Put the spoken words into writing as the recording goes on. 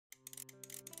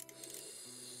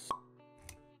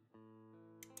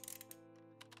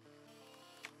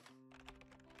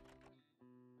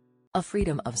A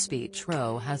freedom of speech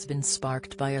row has been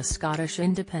sparked by a Scottish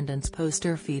independence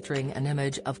poster featuring an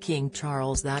image of King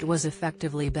Charles that was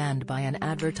effectively banned by an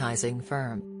advertising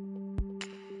firm.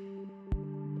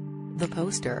 The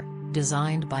poster,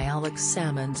 designed by Alex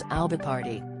Salmond's Alba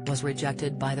Party, was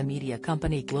rejected by the media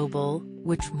company Global,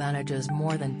 which manages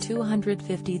more than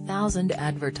 250,000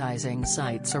 advertising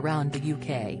sites around the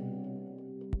UK.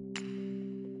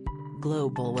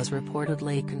 Global was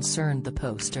reportedly concerned the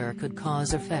poster could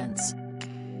cause offence.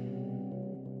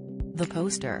 The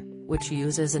poster, which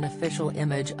uses an official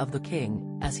image of the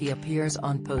king, as he appears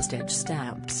on postage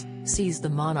stamps, sees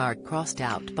the monarch crossed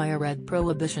out by a red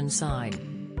prohibition sign.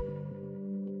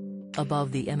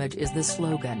 Above the image is the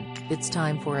slogan, "It's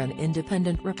time for an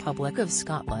independent Republic of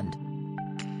Scotland."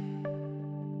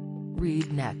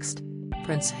 Read next.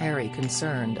 Prince Harry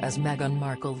concerned as Meghan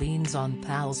Markle leans on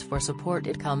pals for support.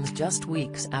 It comes just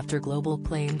weeks after Global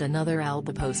claimed another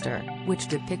Alba poster, which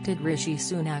depicted Rishi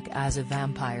Sunak as a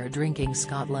vampire drinking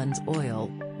Scotland's oil,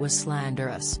 was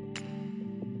slanderous.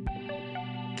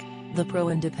 The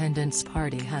pro-independence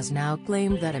party has now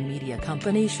claimed that a media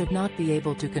company should not be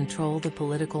able to control the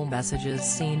political messages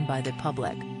seen by the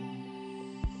public.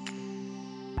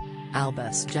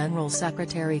 Alba's General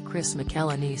Secretary Chris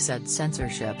McElhenney said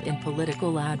censorship in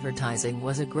political advertising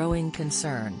was a growing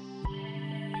concern.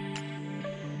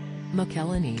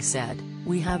 McElhenney said,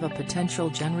 "We have a potential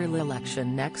general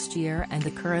election next year, and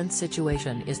the current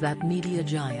situation is that media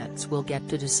giants will get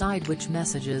to decide which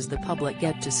messages the public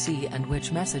get to see and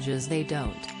which messages they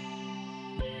don't.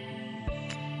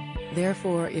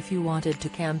 Therefore, if you wanted to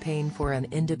campaign for an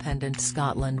independent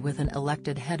Scotland with an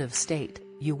elected head of state,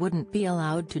 you wouldn't be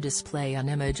allowed to display an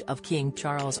image of King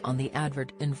Charles on the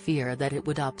advert in fear that it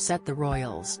would upset the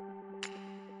royals.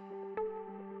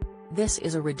 This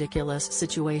is a ridiculous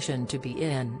situation to be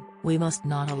in. We must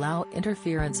not allow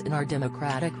interference in our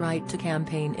democratic right to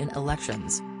campaign in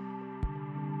elections."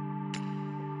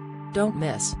 Don't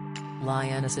miss.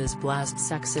 Lionesses blast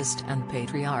sexist and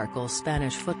patriarchal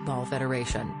Spanish Football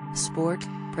Federation. Sport,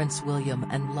 Prince William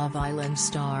and Love Island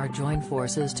star join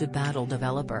forces to battle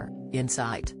developer.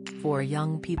 Insight, 4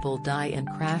 young people die in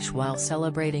crash while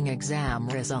celebrating exam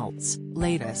results.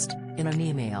 Latest, in an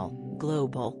email,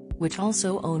 Global, which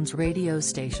also owns radio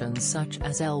stations such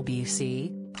as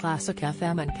LBC, Classic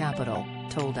FM and Capital,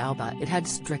 told Alba it had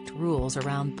strict rules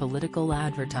around political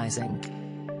advertising.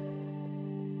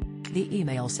 The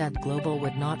email said Global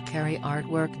would not carry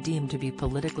artwork deemed to be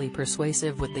politically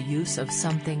persuasive with the use of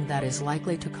something that is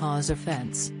likely to cause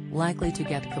offense, likely to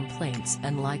get complaints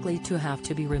and likely to have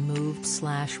to be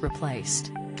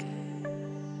removed/replaced.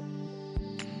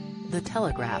 The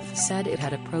Telegraph said it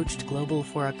had approached Global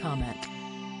for a comment.